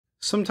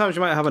Sometimes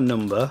you might have a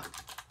number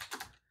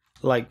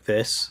like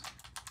this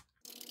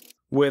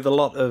with a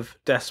lot of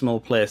decimal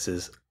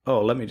places.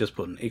 Oh, let me just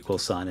put an equal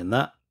sign in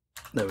that.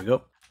 There we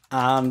go.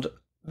 And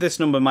this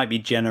number might be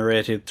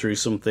generated through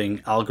something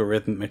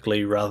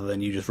algorithmically rather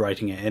than you just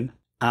writing it in.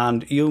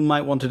 And you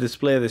might want to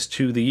display this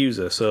to the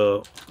user.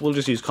 So we'll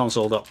just use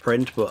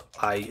console.print, but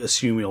I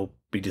assume you'll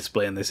be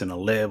displaying this in a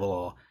label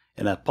or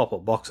in a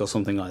pop-up box or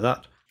something like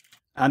that.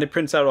 And it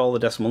prints out all the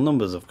decimal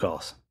numbers, of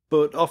course.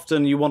 But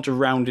often you want to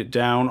round it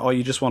down, or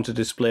you just want to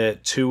display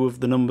 2 of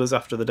the numbers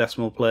after the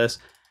decimal place.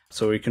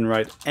 So we can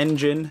write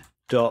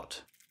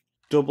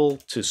engine.double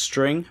to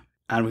string,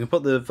 and we can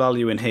put the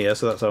value in here,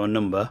 so that's our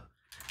number.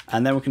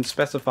 And then we can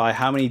specify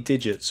how many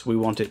digits we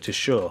want it to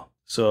show.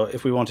 So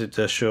if we want it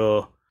to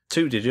show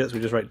 2 digits, we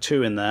just write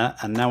 2 in there,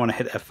 and now when I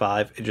hit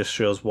F5, it just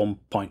shows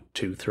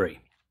 1.23.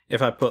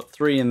 If I put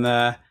 3 in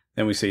there,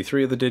 then we see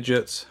 3 of the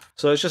digits.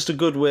 So it's just a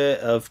good way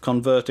of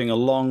converting a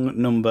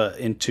long number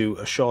into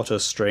a shorter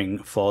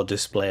string for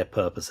display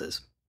purposes.